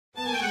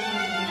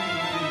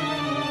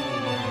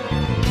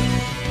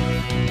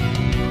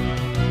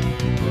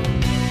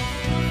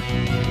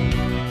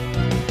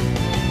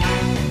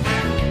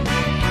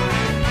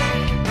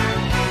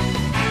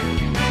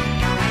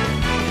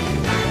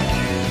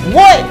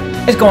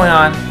What's going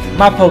on,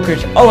 my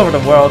pokers all over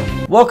the world?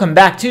 Welcome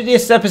back to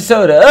this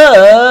episode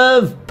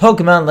of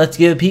Pokemon Let's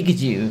Go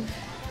Pikachu.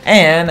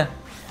 And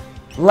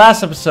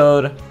last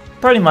episode,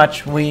 pretty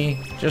much we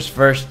just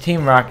versed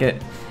Team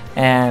Rocket,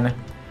 and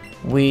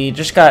we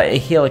just got a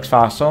Helix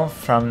fossil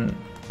from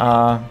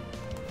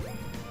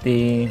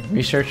the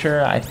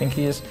researcher, I think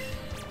he is,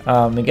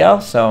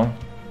 Miguel. So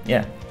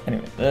yeah,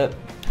 anyway,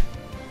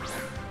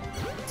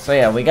 so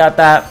yeah, we got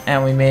that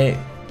and we made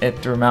it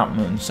through Mount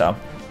Moon. So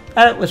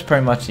that was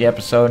pretty much the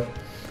episode.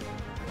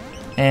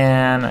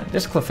 And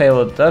this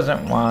Clefable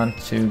doesn't want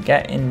to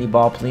get in the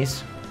ball,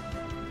 please.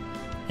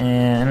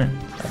 And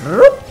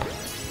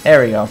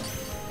there we go.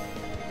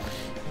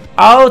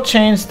 I'll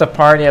change the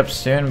party up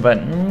soon,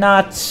 but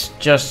not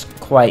just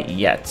quite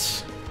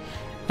yet.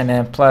 And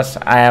then plus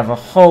I have a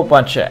whole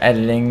bunch of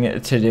editing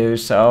to do,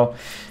 so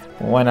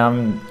when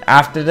I'm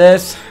after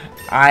this,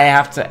 I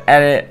have to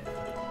edit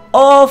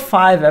all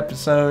 5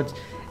 episodes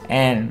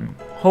and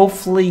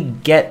hopefully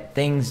get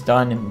things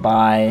done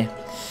by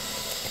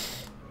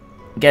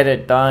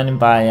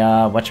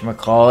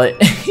whatchamacallit.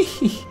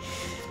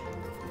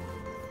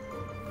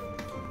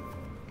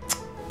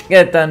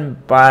 Get it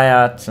done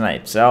by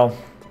tonight. So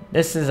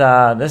this is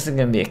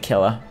gonna be a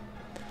killer,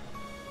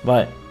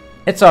 but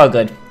it's all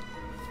good.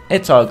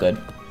 It's all good.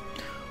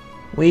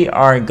 We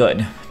are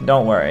good.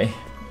 Don't worry.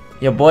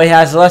 Your boy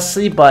has less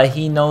sleep, but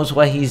he knows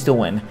what he's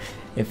doing.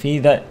 If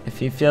he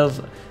feels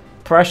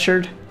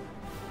pressured,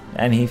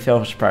 and he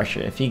feels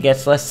pressure. If he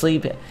gets less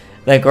sleep,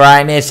 the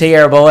grind is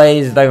here,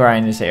 boys. The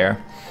grind is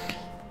here.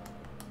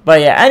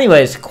 But yeah,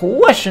 anyways,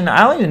 question.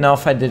 I don't even know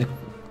if I did.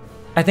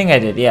 I think I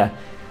did, yeah.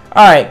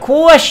 Alright,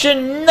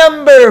 question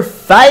number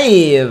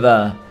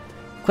 5.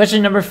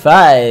 Question number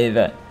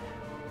 5.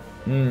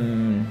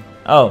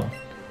 Oh.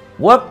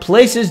 What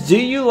places do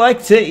you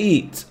like to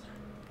eat?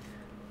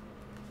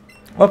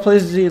 What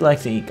places do you like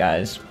to eat,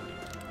 guys?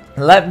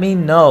 Let me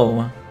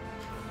know.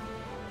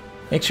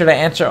 Make sure to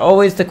answer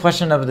always the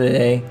question of the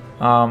day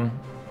down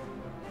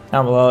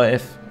below.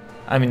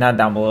 Not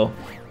down below.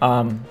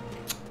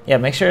 Yeah,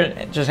 make sure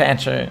to just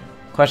answer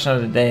question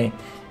of the day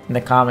in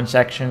the comment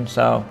section.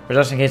 So, for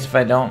just in case if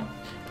I don't,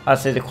 I'll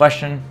say the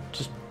question.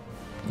 Just,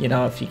 you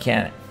know, if you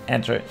can't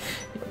answer it.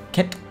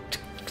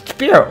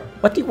 Spiro,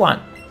 what do you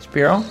want?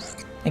 Spiro,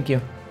 thank you.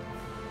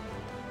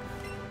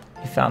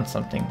 You found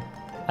something.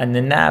 A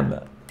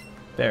Nanab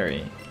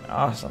berry.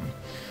 Awesome.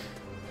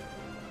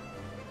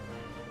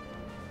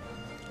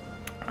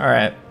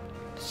 Alright,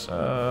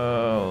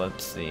 so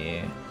let's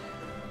see.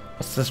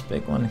 What's this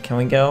big one? Can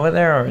we go over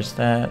there, or is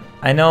that...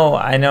 I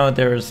know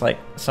there's like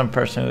some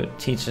person who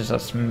teaches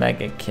us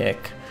Mega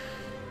Kick,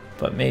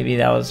 but maybe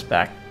that was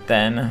back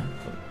then.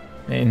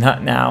 Maybe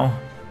not now.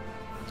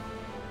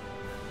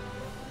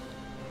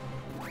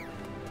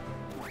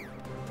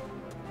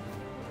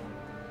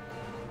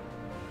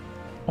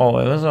 Oh,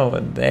 it was over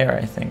there,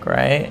 I think,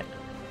 right?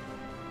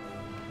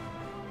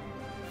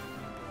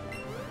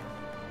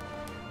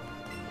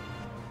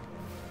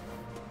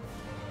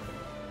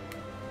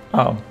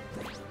 Oh,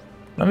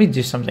 let me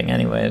do something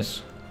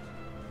anyways.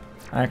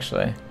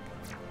 Actually,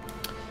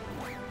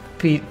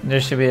 there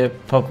should be a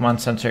Pokemon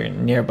Center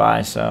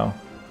nearby, so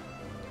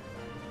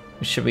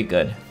we should be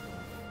good.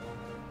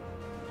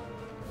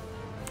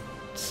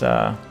 It's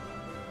ooh,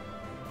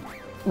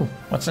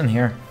 what's in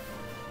here?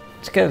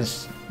 Let's get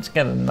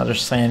another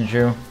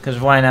Sandrew, cause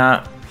why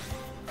not?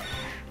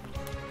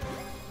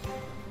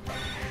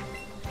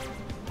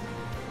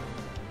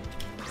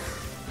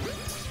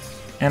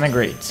 And a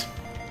Great.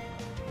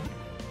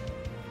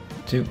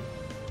 2,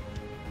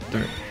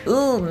 3.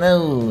 Ooh,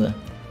 no.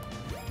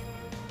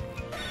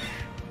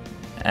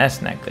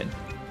 That's not good.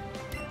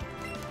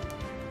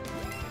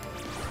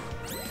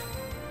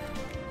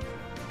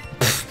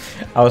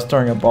 I was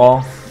throwing a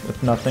ball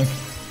with nothing.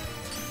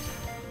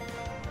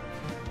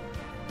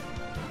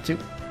 2,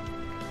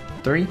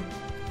 3.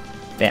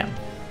 Bam.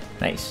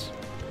 Nice.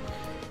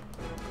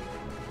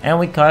 And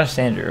we caught a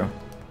Sandrew.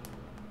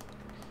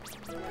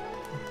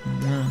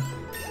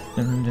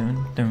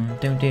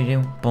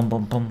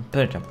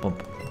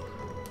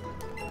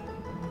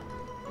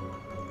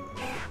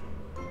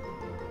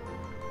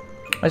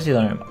 What's he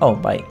learning? Oh,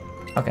 bite.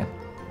 Okay,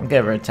 I'll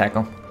give her a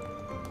tackle.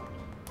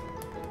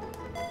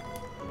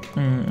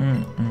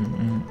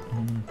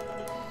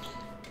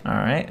 All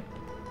right.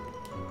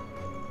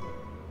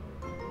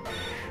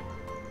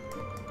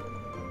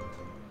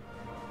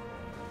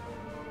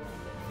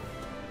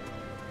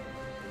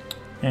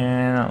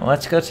 And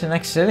let's go to the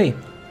next city.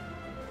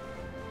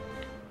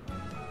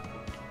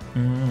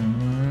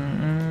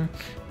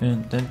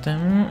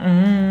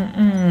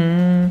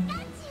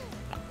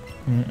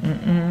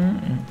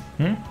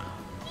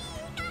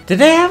 Did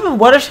they have a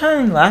water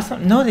shining last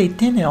time? No, they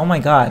didn't. Oh my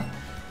god.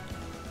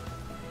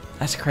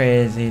 That's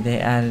crazy. They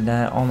added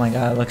that. Oh my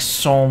god, it looks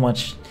so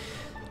much...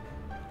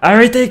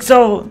 Everything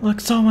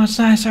looks so much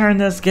nicer in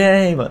this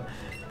game.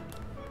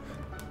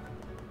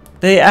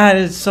 They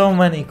added so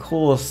many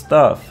cool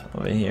stuff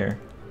over here.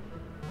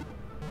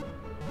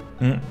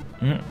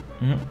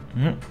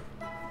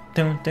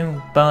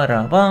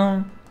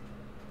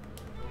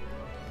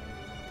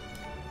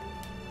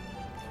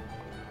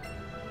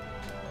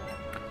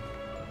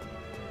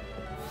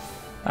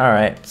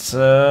 Alright,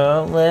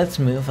 so let's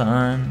move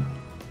on.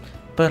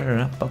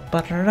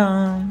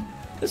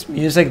 This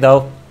music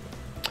though.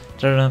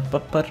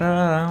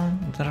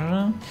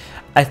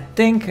 I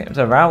think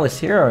the route was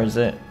here, or is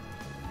it?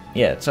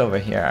 Yeah, it's over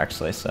here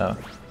actually, so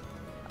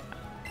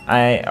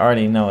I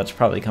already know it's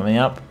probably coming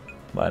up,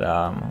 but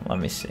let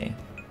me see.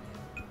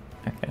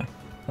 Okay.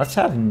 Let's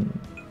have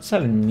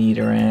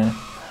Nidoran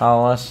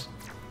follow us.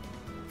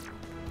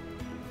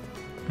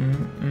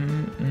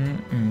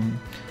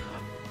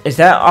 Is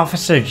that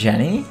Officer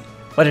Jenny?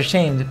 What a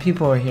shame, the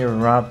people were here were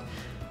robbed.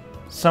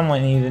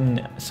 Someone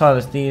even saw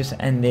the thieves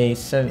and they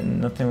said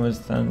nothing was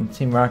done.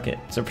 Team Rocket.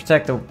 To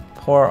protect the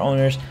poor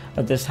owners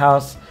of this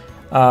house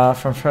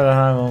from further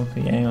harm, won't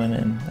be anyone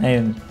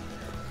in.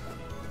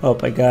 Oh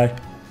my god.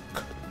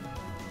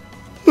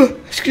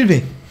 Excuse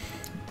me.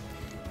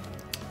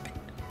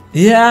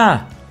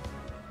 Yeah.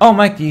 Oh,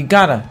 Mike, you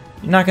gotta.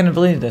 You're not gonna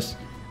believe this.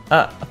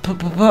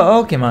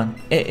 Pokemon.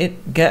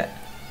 It get.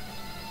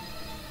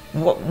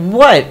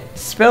 What?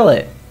 Spill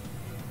it.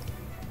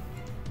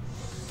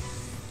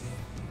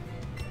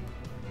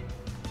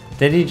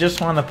 Did he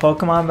just want a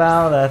Pokemon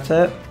battle? That's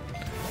it?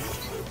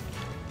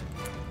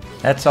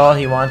 That's all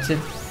he wanted?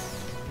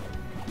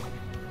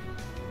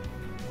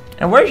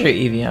 And where's your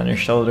Eevee on your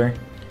shoulder?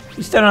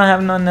 You still don't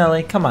have no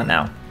Nelly? Come on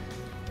now.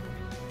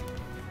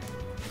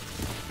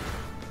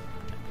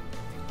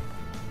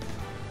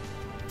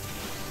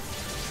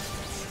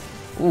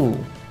 Ooh.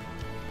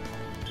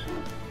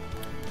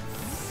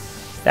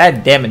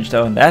 That damage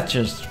though, that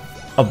just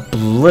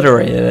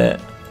obliterated it.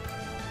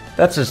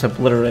 That just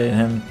obliterated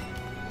him.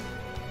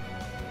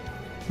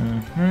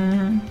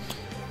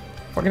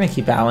 We're gonna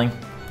keep battling,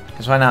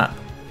 because why not?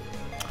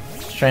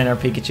 Let's train our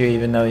Pikachu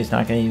even though he's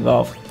not gonna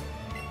evolve.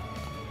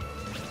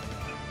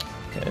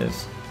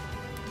 Because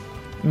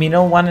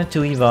Mino wanted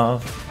to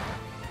evolve.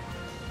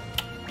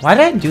 Why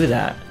did I do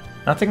that?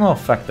 Nothing will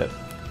affect it.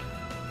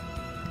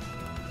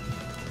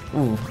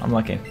 Ooh, I'm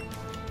lucky.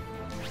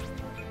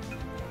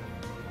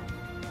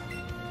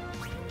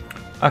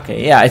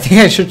 Okay, yeah, I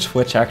think I should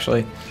switch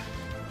actually.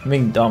 I'm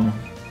being dumb.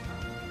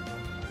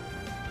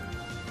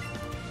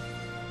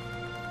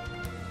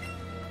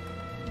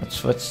 Let's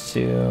switch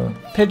to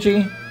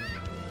Pidgey.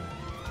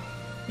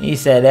 He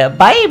said,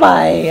 bye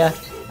bye!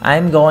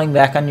 I'm going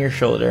back on your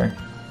shoulder.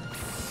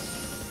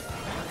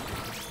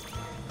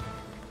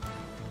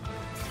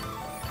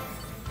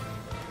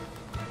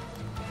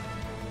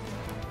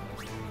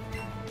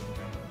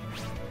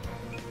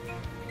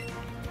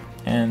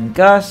 And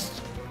Gust.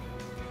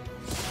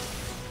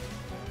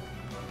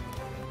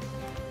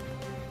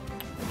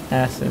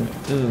 Acid.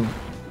 Ooh.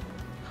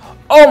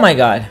 Oh my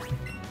god!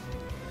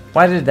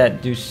 Why did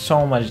that do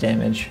so much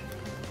damage?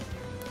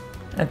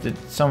 That did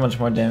so much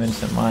more damage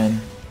than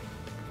mine.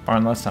 Or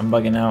unless I'm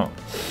bugging out.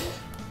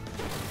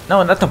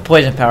 No, not the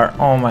poison power.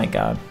 Oh my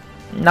god.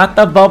 Not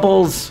the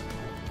bubbles!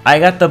 I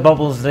got the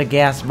bubbles, the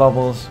gas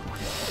bubbles.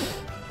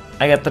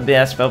 I got the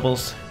gas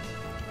bubbles.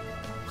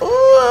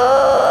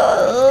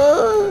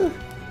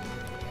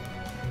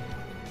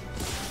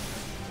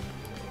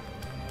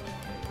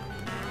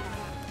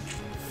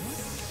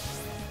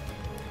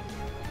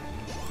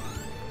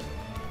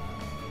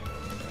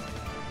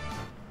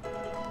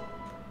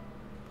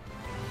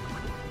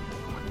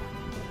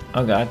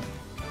 Oh god.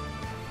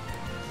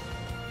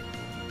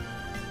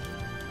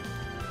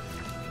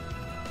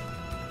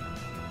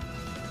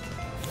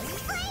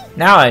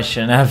 Now I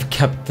shouldn't have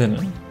kept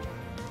it.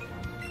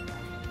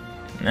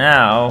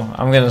 Now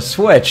I'm gonna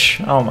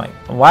switch. Oh my,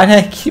 why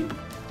did I keep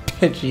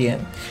Pidgey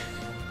in?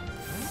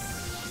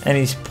 And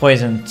he's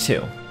poisoned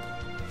too.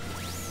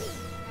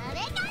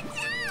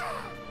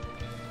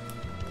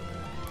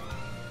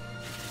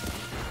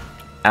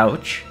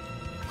 Ouch.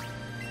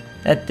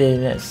 That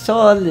did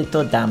so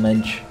little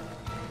damage.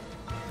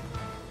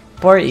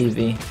 Poor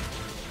Eevee.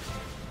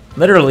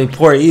 Literally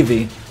poor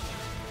Eevee.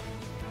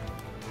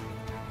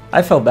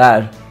 I feel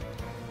bad.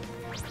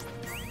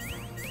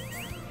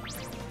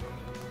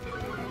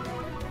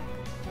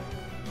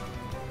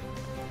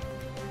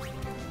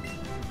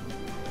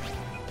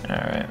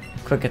 Alright,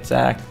 quick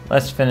attack.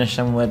 Let's finish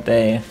him with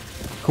a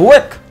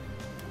quick!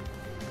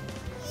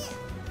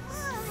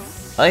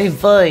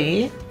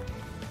 Eevee.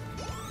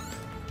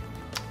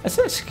 That's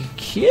so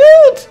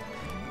cute!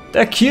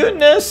 The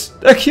cuteness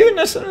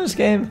in this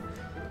game.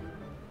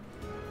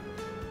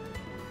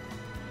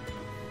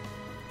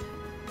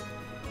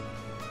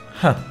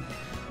 Huh.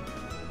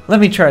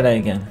 Let me try that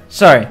again.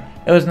 Sorry,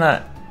 it's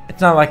not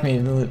like me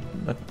to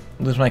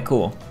lose my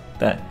cool.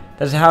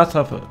 There's a house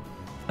up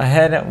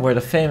ahead where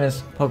the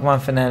famous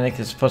Pokemon fanatic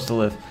is supposed to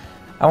live.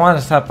 I wanted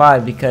to stop by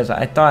because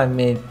I thought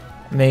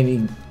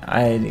maybe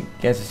I'd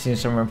get to see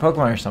some more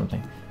Pokemon or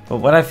something. But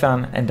what I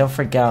found, and don't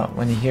freak out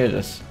when you hear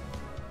this,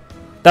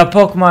 the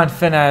Pokemon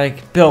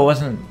fanatic Bill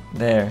wasn't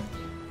there.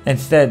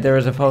 Instead, there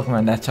was a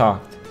Pokemon that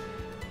talked.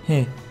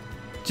 Hey,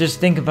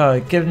 just think about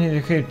it. Give me the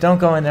creep. Don't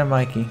go in there,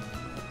 Mikey.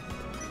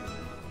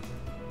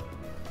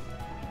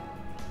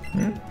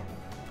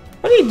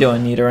 What are you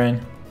doing, Nidoran?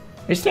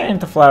 Are you staring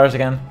at the flowers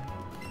again?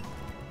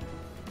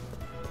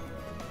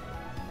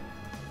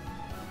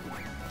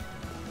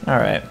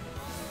 Alright.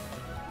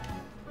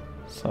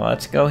 So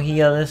let's go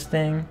heal this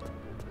thing.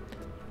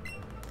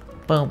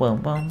 Boom, boom,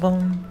 boom,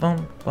 boom,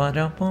 boom,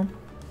 boom, boom.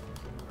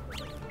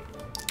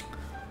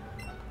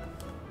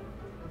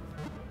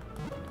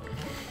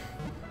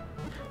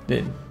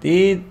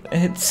 Dude,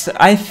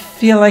 I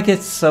feel like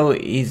it's so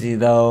easy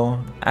though.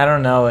 I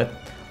don't know.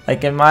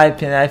 Like in my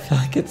opinion, I feel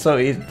like it's so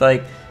easy.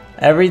 Like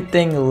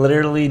everything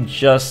literally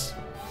just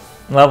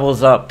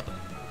levels up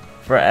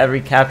for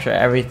every capture,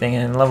 everything,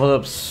 and levels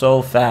up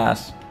so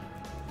fast.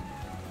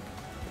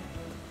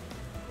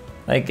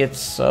 Like it's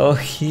so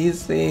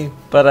easy,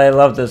 but I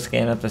love this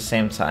game at the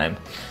same time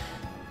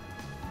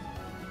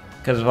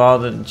because of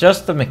all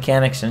just the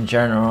mechanics in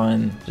general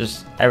and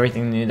just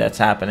everything new that's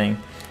happening.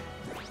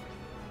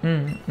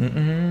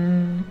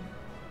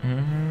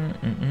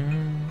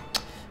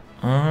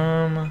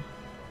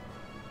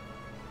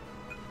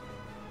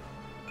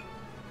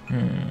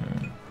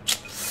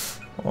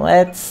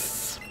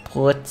 Let's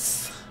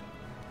put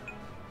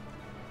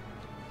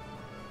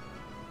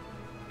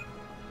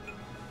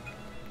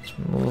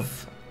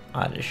move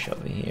Oddish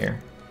over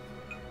here.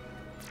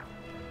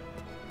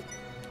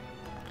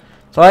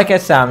 So like I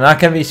said, I'm not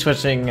gonna be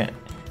switching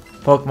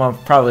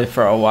Pokemon probably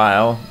for a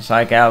while, so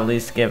I can at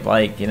least get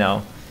like, you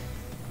know,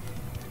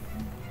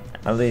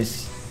 at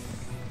least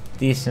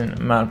decent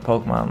amount of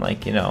Pokemon,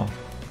 like, you know,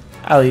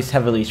 at least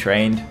heavily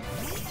trained,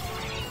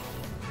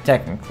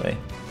 technically.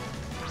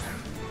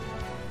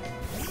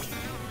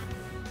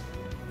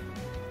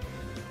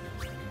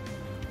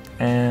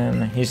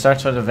 And he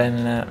starts with a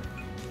Venonat.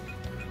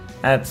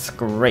 That's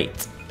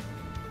great.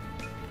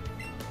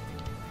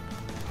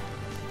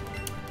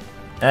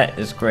 That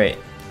is great.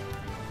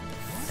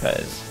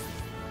 Because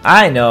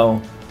I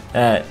know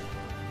that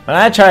when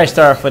I try to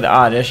start off with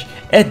Oddish,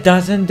 it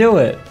doesn't do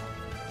it.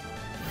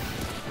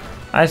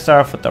 I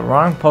start off with the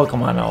wrong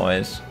Pokemon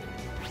always.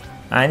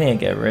 I need to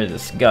get rid of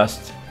this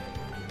Gust.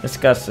 This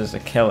Gust is a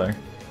killer.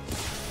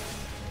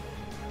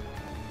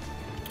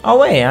 Oh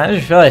wait, I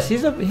just realized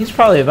he's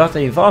probably about to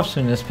evolve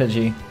soon, this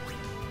Pidgey.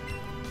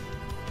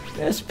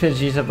 This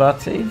Pidgey's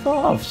about to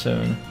evolve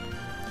soon.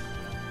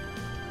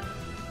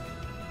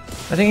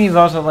 I think he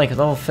evolves at like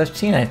level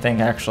 15, I think,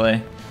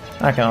 actually.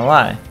 Not gonna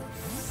lie.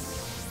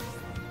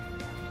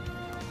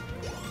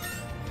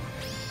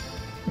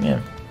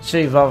 Yeah,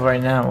 should evolve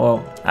right now,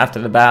 well,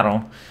 after the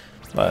battle.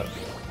 But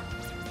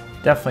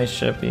definitely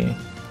should be.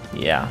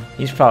 Yeah,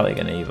 he's probably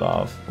gonna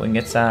evolve. Wing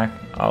attack,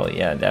 oh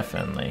yeah,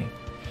 definitely.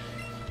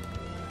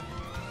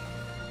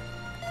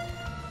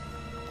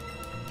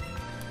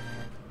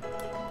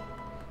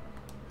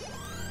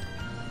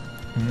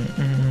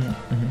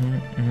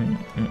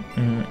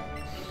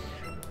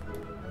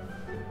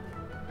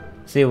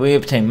 See, we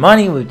obtain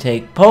money, we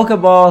take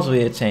Pokeballs,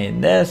 we obtain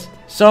this.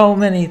 So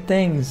many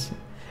things.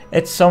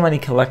 It's so many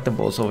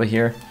collectibles over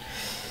here.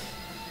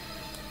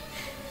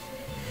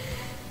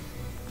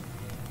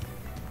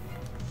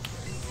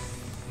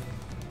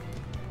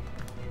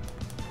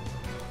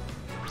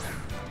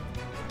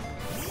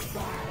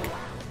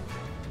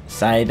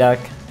 Psyduck.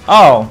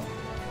 Oh!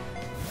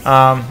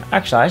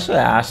 Actually, I should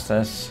have asked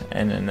this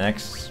in the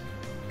next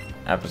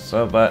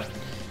episode, but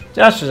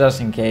just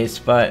in case.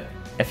 But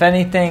if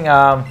anything,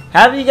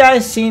 have you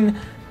guys seen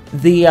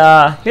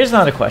the? Here's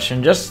another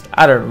question, just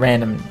out of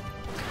random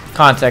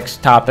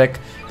context topic.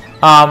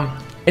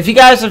 If you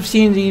guys have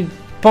seen the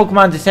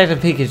Pokemon Detective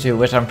Pikachu,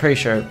 which I'm pretty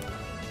sure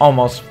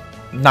almost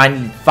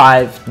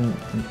 95 to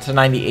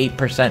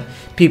 98%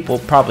 people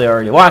probably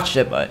already watched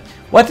it, but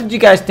what did you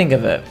guys think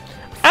of it?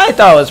 I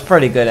thought it was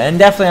pretty good, and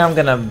definitely I'm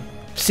gonna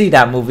see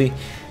that movie,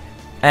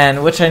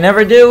 and which I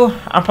never do.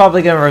 I'm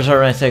probably gonna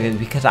reserve my tickets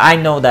because I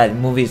know that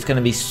movie is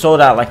gonna be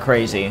sold out like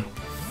crazy.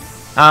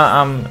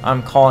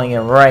 I'm calling it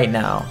right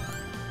now.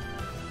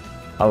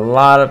 A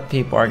lot of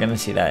people are gonna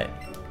see that.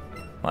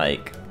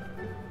 Like,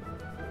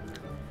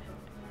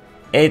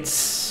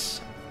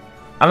 it's,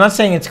 I'm not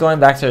saying it's going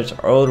back to its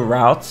old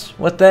routes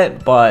with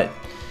it, but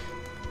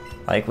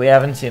like we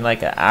haven't seen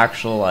like an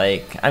actual,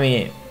 like, I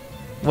mean,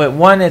 with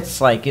one, it's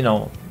like, you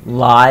know,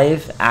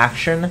 live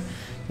action.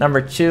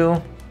 Number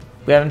two,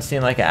 we haven't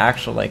seen like an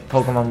actual like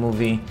Pokemon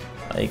movie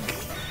like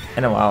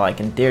in a while, like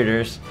in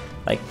theaters.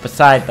 Like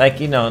besides, like,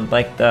 you know,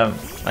 like the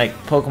like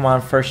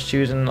Pokemon First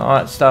Choose and all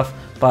that stuff.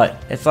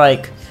 But it's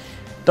like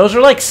those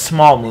are like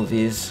small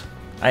movies.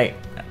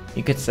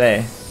 You could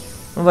say,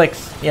 like,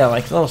 yeah,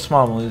 like little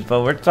small movies.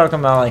 But we're talking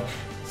about like,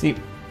 see,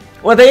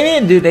 what they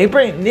need to do.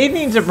 They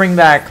need to bring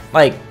back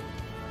like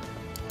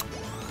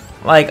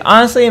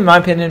honestly, in my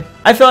opinion,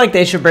 I feel like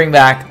they should bring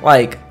back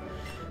like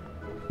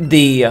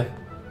they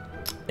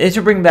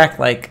should bring back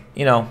like,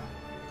 you know,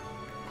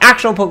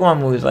 actual Pokemon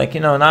movies, like,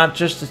 you know, not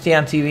just to see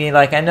on TV.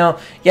 Like, I know,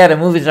 yeah, the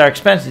movies are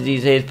expensive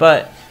these days,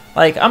 but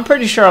like I'm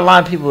pretty sure a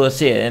lot of people will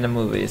see it in the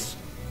movies.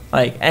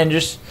 Like, and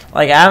just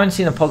like I haven't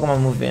seen a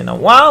Pokemon movie in a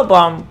while,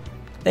 but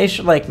they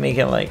should like make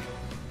it like,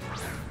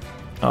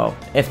 oh,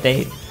 if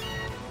the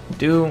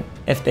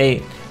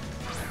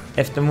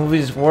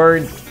movies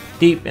were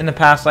deep in the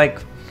past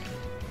like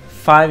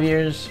 5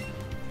 years,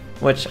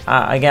 which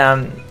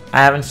again, I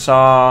haven't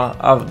saw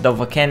of the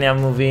Volcania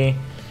movie.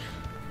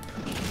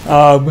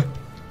 Oh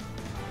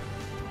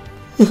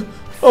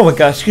my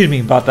god, excuse me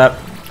about that.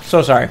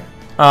 So sorry.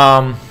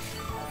 Yeah,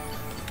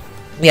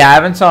 I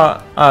haven't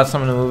saw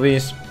some of the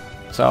movies.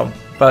 So,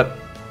 but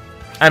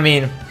I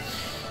mean,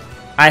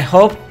 I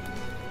hope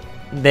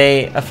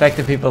they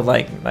affected people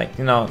like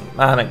you know,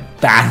 not in a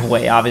bad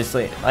way,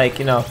 obviously. Like,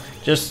 you know,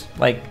 just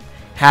like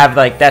have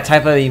like that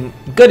type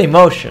of good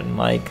emotion,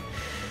 like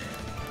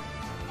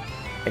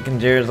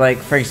there's like,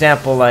 for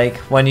example, like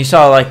when you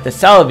saw like the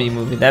Celebi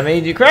movie, that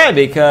made you cry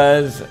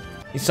because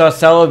you saw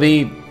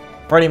Celebi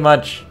pretty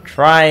much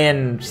try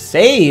and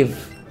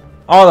save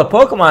all the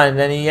Pokemon, and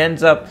then he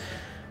ends up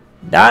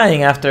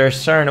dying after a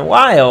certain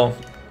while,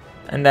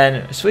 and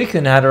then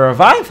Suicune had to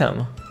revive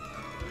him.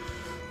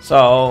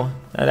 So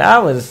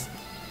that was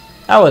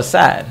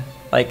sad.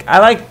 Like, I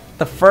like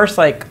the first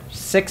like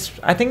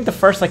I think the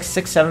first like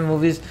 6-7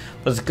 movies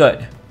was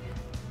good.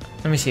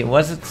 Let me see,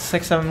 was it the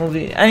 6-7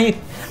 movie? I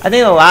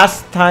think the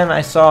last time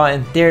I saw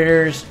in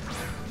theaters,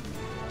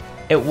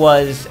 it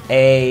was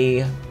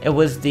the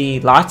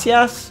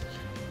Latias.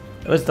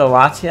 It was the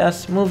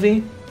Latias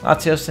movie,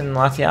 Latios and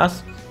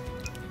Latias.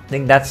 I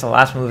think that's the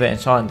last movie I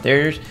saw in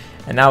theaters,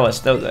 and that was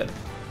still good.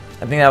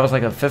 I think that was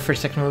like a 5th or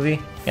 6th movie.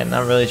 Yeah,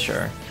 not really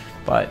sure,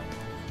 but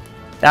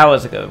that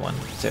was a good one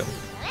too.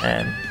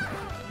 And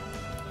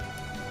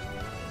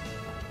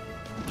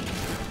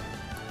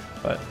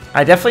but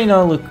I definitely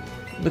know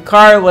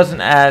Lucario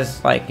wasn't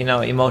as like, you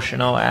know,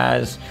 emotional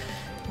as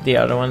the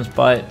other ones,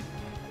 but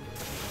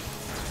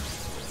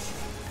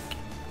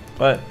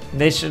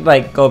they should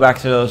like go back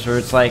to those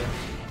roots. Like,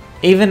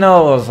 even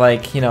though it was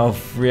like, you know,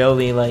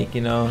 really like,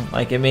 you know,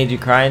 like it made you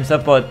cry and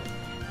stuff, but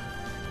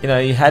you know,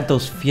 you had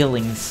those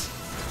feelings.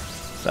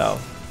 So,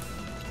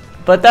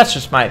 but that's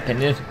just my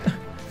opinion.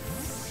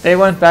 If they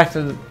went back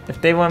to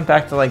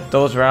like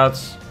those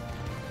routes,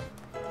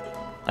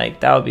 like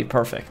that would be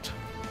perfect.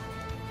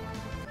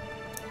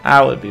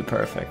 I would be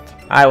perfect.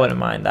 I wouldn't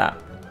mind that.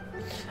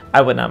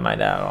 I would not mind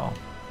that at all.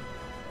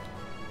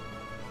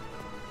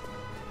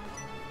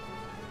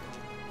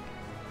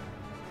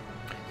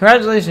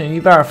 Congratulations,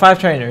 you borrowed 5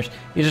 trainers.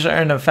 You just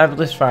earned a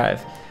fabulous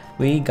 5.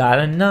 We got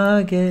a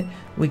nugget.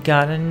 We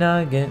got a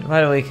nugget.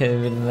 By the way, could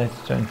have been like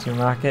join Team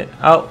Rocket.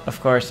 Oh,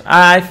 of course.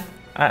 I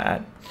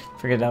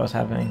figured that was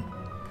happening.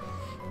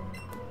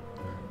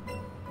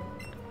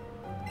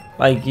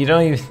 Like, you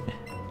don't even...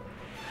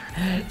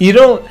 You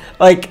don't,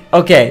 like,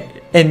 okay,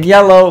 in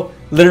yellow,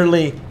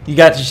 literally, you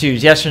got to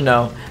choose yes or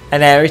no.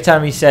 And every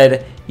time he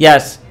said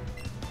yes,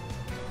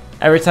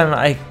 every time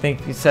I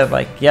think he said,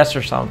 like, yes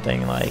or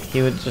something, like,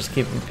 he would just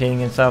keep repeating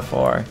himself,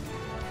 or,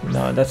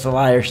 no, that's a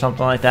lie or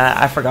something like that.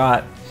 I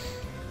forgot.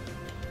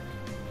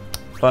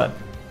 But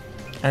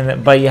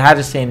you had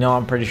to say no,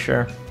 I'm pretty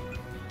sure.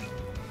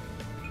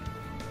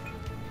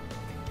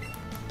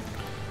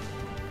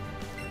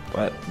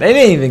 But they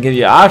didn't even give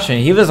you an option.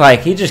 He was like,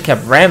 he just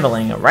kept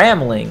rambling.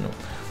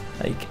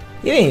 Like,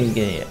 he didn't even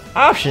give you an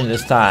option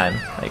this time.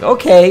 Like,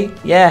 okay,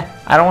 yeah,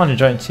 I don't want to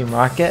join Team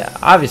Rocket.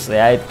 Obviously,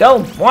 I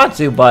don't want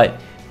to, but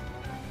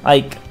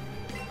like,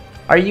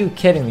 are you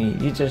kidding me?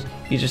 You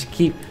just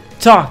keep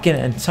talking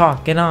and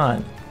talking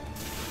on.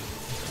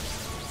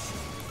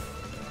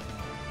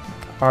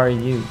 Are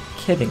you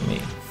kidding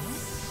me?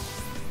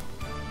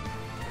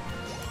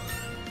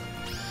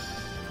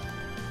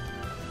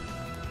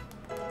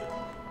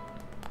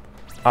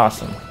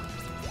 Awesome.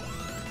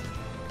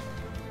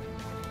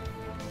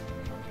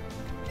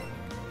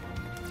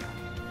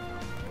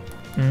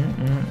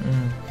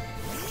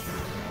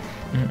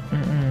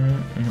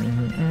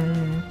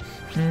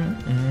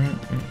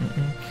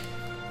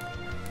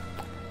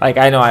 Like,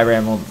 I know I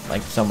rambled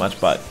like so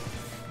much, but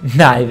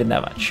not even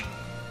that much.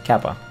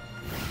 Kappa.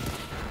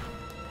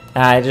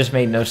 I just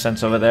made no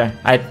sense over there.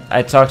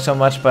 I talk so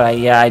much, but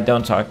I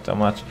don't talk so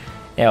much.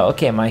 Yeah,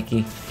 okay,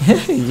 Mikey.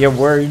 Your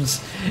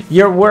words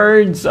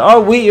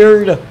are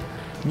weird.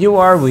 You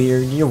are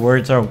weird. Your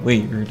words are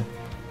weird.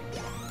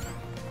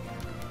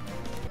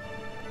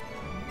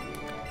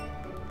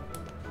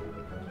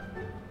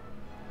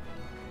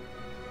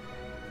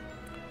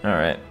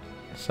 Alright,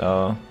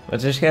 so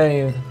let's just get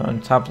you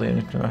on top lane.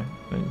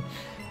 You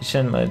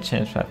shouldn't let a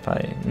chance back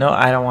by. No,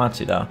 I don't want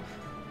to though.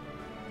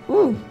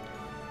 Ooh,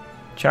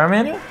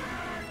 Charmander?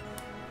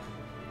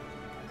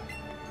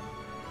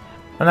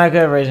 I'm not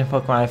good at raising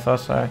Pokemon. I feel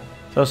sorry.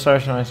 So sorry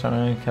for my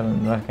son.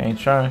 Kevin, like I ain't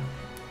trying.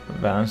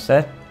 Balance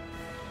set.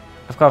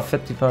 I've got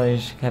 50 Pokemon. You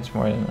should catch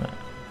more than that.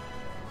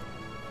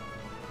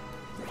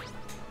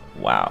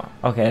 Wow.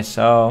 Okay,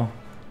 so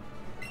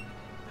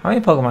how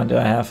many Pokemon do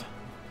I have?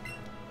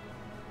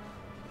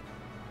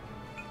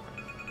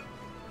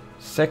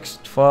 6,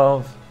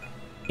 12,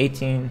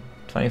 18,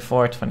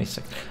 24,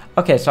 26.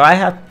 Okay, so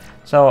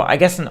I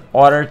guess in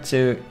order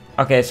to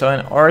get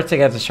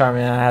the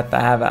Charmander, I have to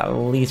have at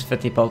least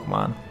 50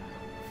 Pokemon.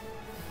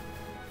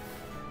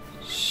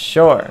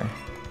 Sure.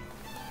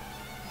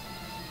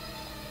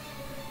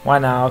 Why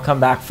not? I'll come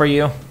back for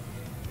you.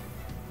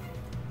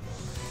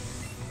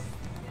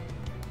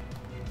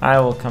 I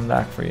will come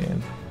back for you.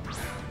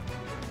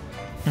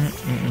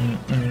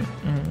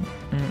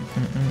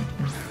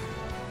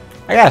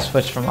 I gotta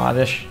switch from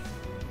Oddish.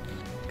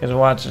 Because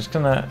watch, it's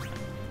gonna...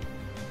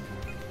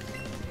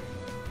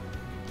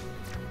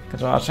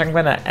 Because watch, I'm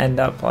gonna end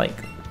up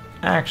like...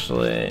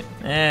 Actually,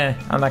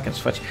 I'm not gonna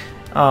switch.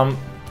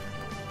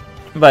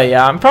 But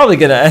yeah, I'm probably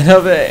gonna end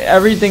up...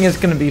 Everything is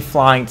gonna be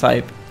flying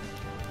type.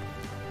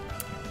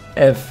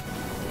 If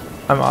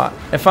I'm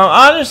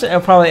honest,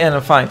 it'll probably end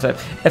up flying type.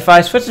 If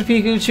I switch to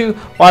Pikachu,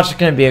 watch, it's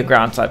gonna be a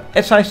ground type.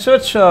 If I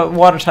switch to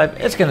water type,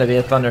 it's gonna be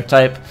a thunder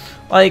type.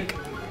 Like,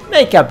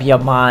 make up your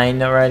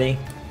mind already.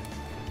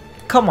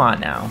 Come on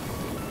now.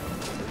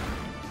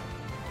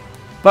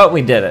 But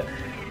we did it.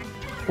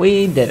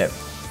 We did it.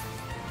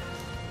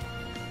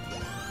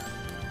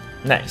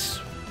 Nice.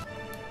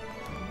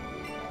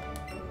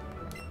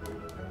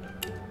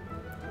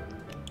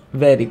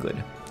 Very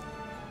good.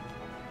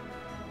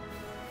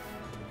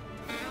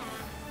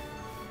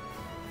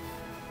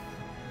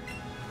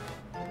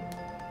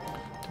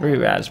 Three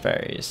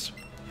raspberries.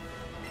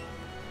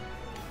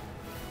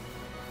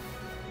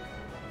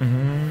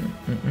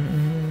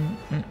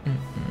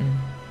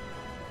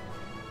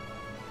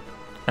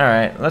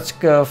 Alright, let's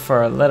go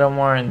for a little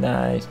more, and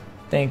I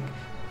think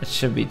it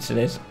should be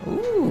today's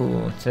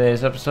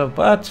episode,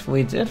 but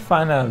we did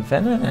find a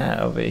Venonat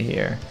over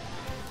here.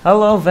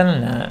 Hello,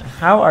 Venonat.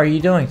 How are you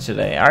doing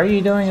today? Are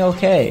you doing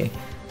okay?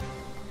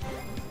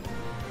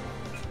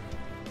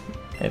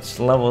 It's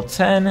level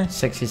 10,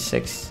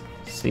 66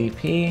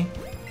 CP.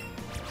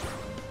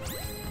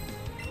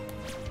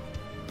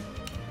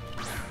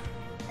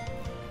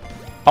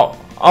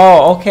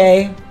 Oh,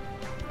 okay.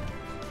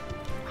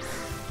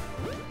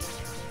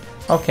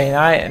 Okay,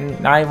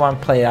 now I want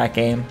to play that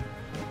game.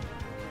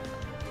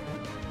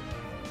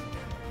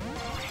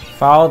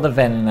 Follow the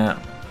Venonat.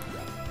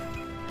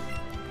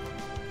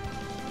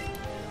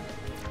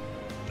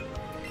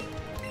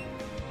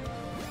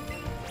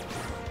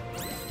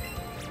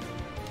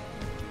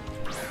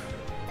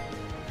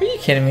 Are you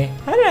kidding me?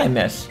 How did I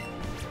miss?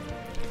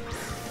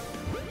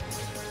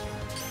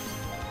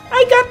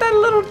 I got that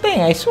little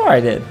thing. I swear I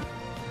did.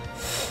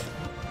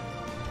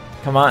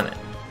 Come on.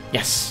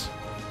 Yes.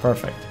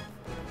 Perfect.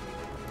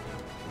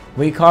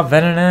 We caught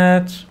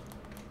Venonat.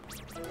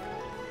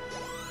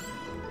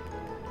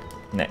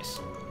 Nice.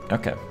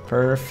 Okay.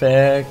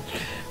 Perfect.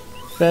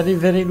 Very,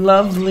 very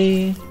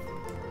lovely.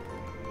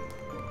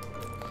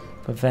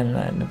 Put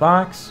Venonat in the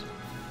box.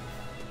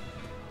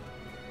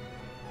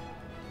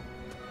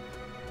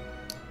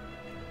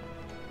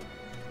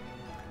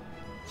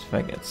 See if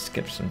I can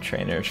skip some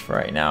trainers for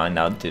right now, and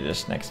I'll do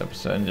this next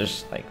episode and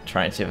just like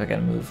try and see if I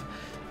can move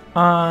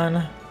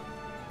on.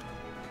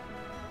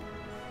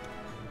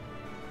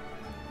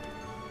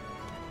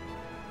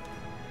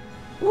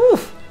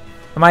 Oof.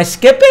 Am I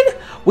skipping?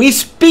 We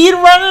speed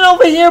running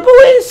over here,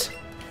 boys.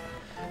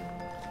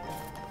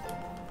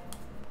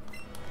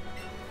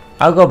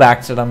 I'll go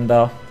back to them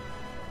though.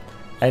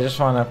 I just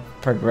want to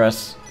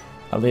progress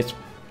at least.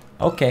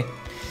 Okay.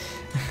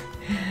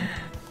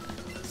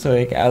 So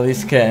we can at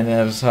least get an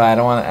episode. I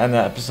don't want to end the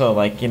episode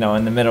like, you know,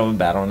 in the middle of a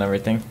battle and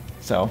everything.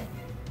 So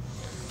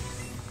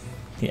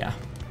yeah,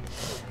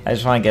 I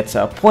just want to get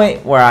to a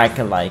point where I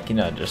can, like, you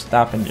know, just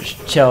stop and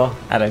just chill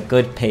at a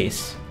good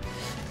pace.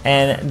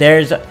 And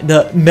there's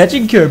the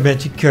Magikarpa.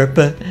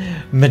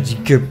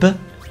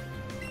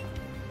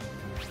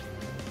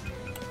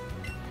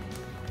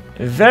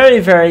 Very,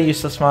 very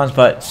useless mons,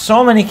 but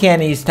so many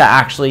candies to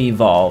actually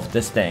evolve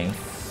this thing.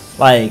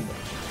 Like,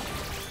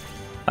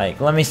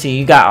 let me see.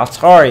 You got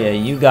Altaria,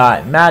 you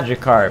got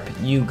Magikarp,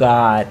 you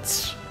got...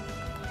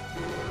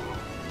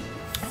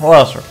 Who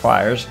else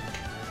requires?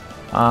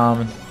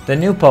 The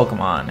new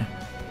Pokemon.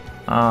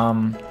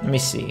 Let me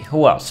see.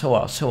 Who else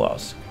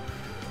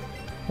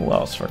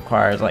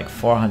requires like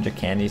 400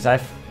 candies?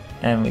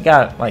 And we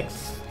got like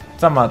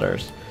some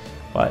others.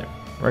 But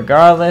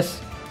regardless,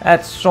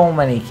 that's so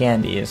many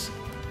candies.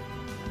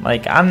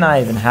 Like, I'm not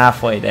even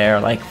halfway there.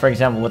 Like, for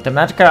example, with the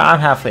Magikarp, I'm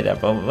halfway there.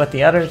 But with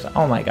the others,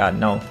 oh my god,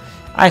 no.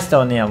 I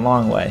still need a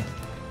long way.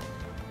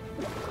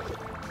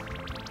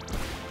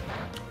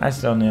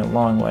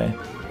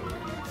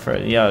 For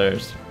the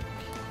others.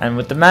 And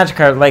with the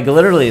Magikarp, like,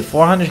 literally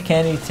 400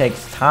 candy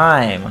takes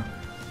time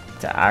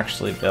to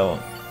actually build.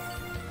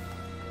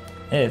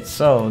 It's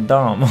so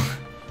dumb.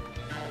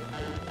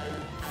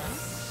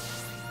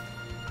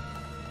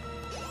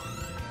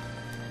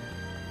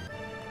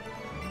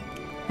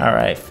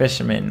 Alright,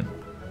 Fisherman.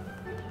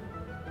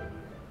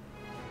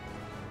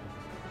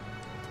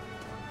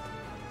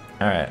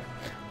 Alright.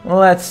 Well,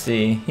 let's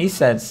see. He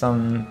said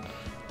some...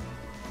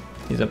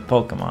 He's a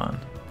Pokemon.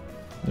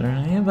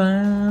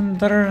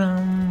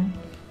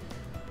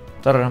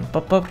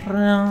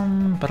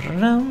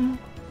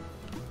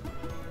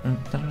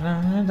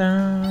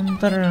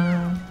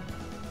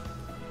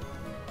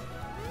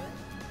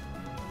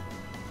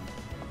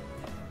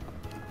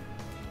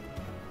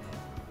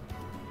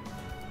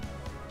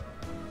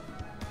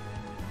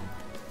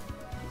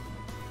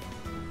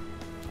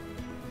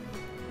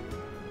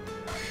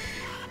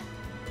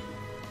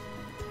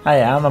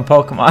 Hi, I'm a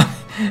Pokemon.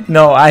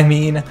 No, I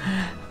mean,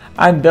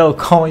 I'm Bill.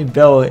 Call me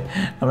Bill.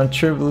 I'm a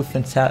true blue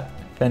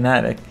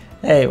fanatic.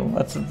 Hey,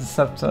 what's the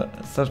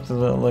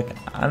subtle look?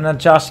 I'm not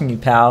joshing you,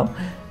 pal.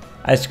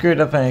 I screwed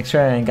up an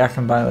experiment and got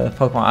combined with a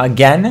Pokemon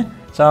again.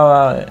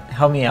 So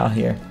help me out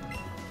here.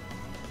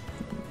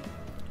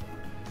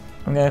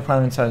 I'm gonna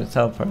climb inside the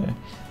teleporter.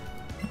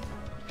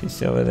 If you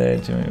stay over there,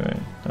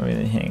 don't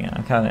really hang out.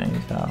 I'm kind of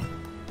angry, pal.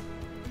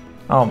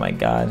 Oh my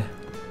god,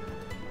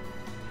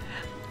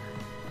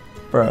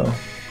 bro.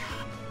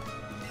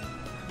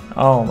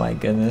 Oh my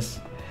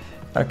goodness.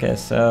 Okay,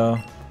 so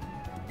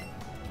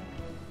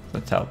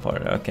the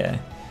teleporter. Okay,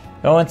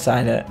 go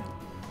inside it.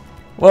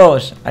 Whoa!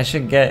 I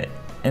should get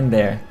in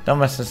there. Don't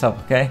mess this up,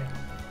 okay?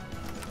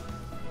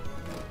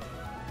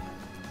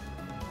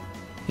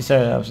 You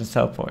started up the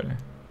teleporter.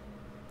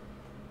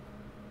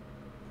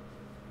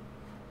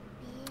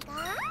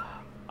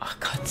 Oh,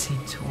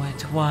 cutscene to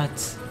it.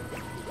 What?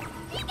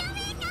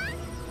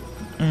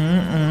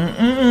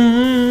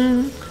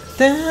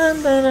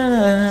 Dun, dun,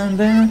 dun, dun,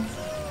 dun.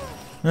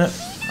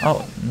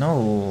 Oh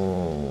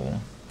no.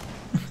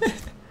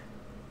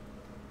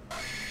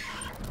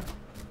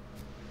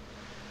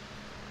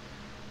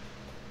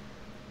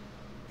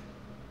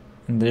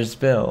 And there's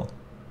Bill.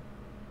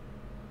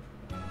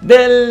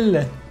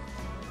 Bill!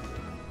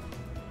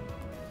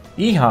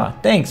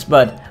 Yeehaw, thanks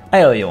bud.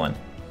 I owe you one.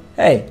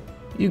 Hey,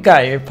 you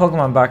got your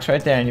Pokemon box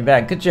right there in your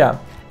bag. Good job.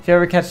 If you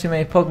ever catch too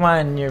many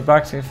Pokemon and your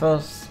box gets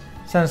full,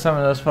 send some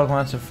of those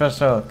Pokemon to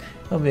Fresh Oak.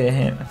 It'll be a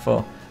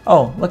handful.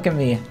 Oh, look at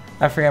me.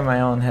 I forgot my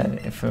own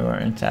head if we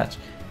weren't attached.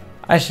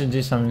 I should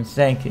do something.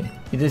 Thank you.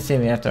 You did see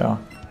me after all.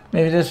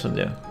 Maybe this will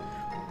do.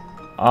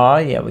 Oh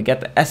yeah, we got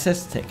the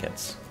SS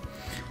tickets.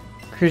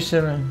 Cruise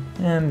ship,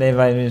 and they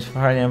invited me to a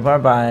party on bar,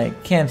 but I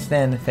can't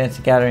stand the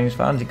fancy gatherings.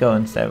 Why don't you go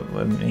instead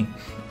of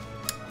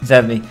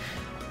me?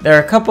 There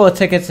are a couple of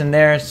tickets in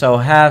there, so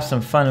have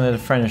some fun with a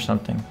friend or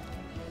something.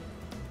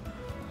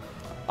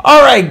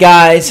 Alright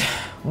guys,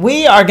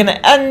 we are going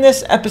to end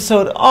this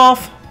episode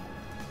off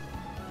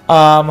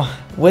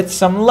with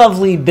some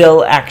lovely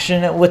Bill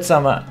action, with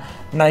some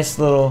nice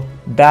little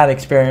bad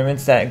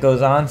experiments that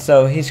goes on.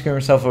 So he screwed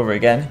himself over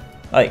again,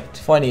 like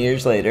 20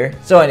 years later.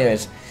 So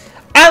anyways,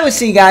 I will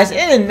see you guys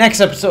in the next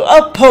episode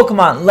of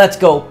Pokemon Let's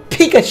Go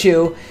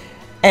Pikachu,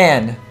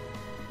 and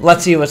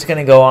let's see what's going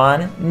to go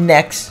on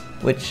next,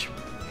 which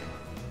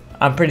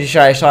I'm pretty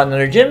sure I saw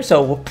another gym,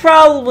 so we'll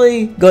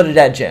probably go to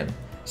that gym.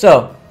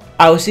 So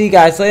I will see you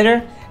guys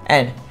later,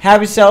 and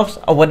have yourselves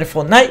a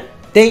wonderful night,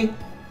 day,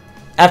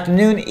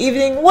 afternoon,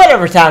 evening,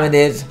 whatever time it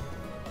is.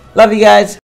 Love you guys.